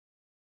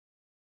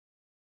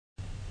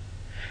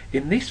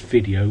In this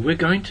video we're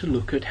going to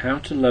look at how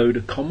to load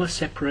a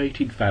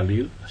comma-separated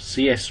value, a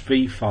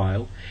CSV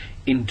file,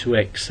 into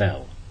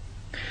Excel.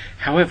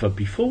 However,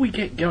 before we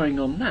get going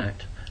on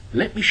that,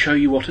 let me show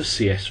you what a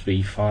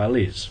CSV file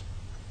is.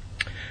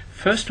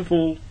 First of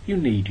all, you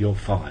need your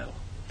file.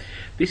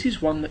 This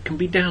is one that can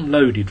be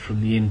downloaded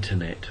from the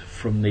internet,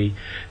 from the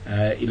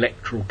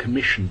Electoral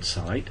Commission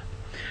site,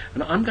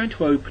 and I'm going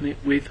to open it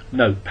with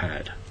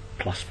Notepad++,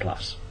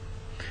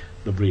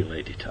 the real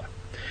editor.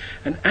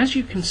 And as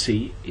you can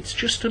see, it's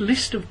just a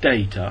list of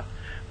data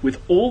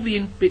with all the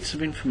bits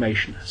of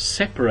information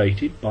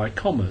separated by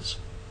commas.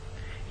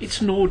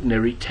 It's an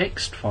ordinary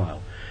text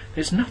file.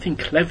 There's nothing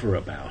clever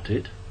about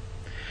it.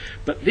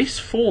 But this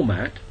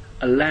format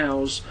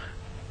allows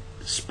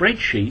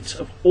spreadsheets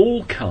of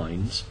all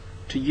kinds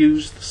to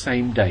use the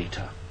same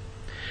data.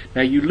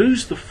 Now, you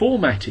lose the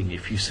formatting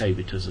if you save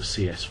it as a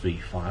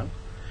CSV file,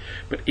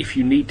 but if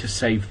you need to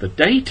save the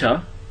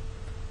data,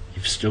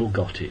 you've still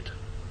got it.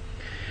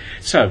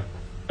 So,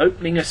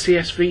 opening a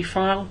CSV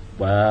file,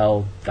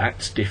 well,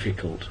 that's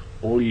difficult.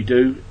 All you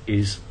do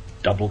is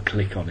double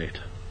click on it,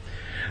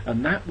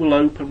 and that will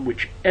open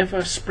whichever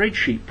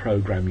spreadsheet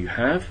program you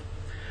have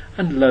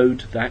and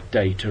load that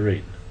data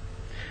in.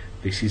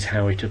 This is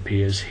how it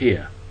appears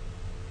here.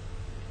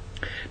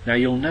 Now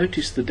you'll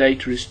notice the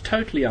data is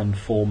totally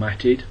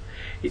unformatted.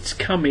 It's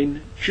come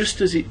in just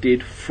as it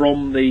did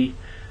from the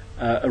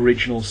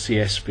original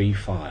CSV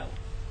file.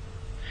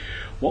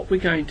 What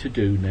we're going to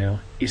do now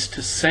is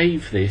to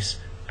save this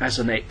as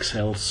an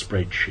Excel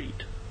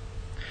spreadsheet.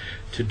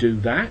 To do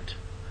that,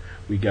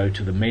 we go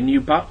to the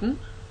menu button,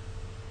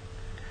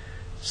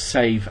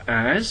 Save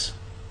As,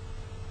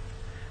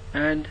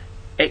 and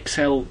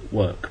Excel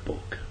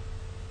Workbook.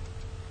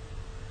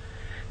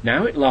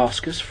 Now it'll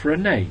ask us for a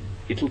name.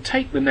 It'll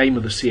take the name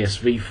of the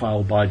CSV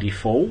file by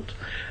default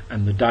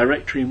and the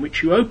directory in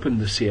which you open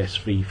the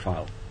CSV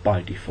file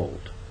by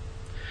default.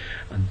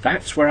 And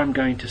that's where I'm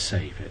going to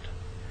save it.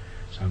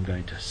 So I'm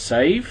going to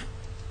save,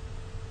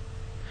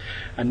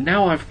 and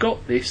now I've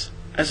got this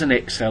as an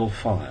Excel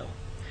file.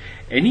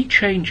 Any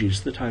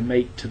changes that I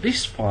make to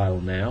this file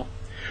now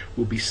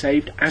will be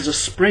saved as a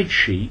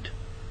spreadsheet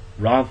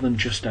rather than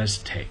just as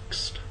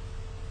text.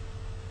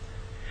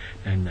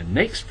 Now in the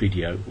next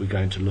video we're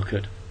going to look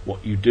at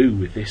what you do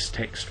with this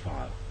text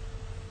file.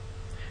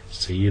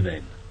 See you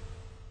then.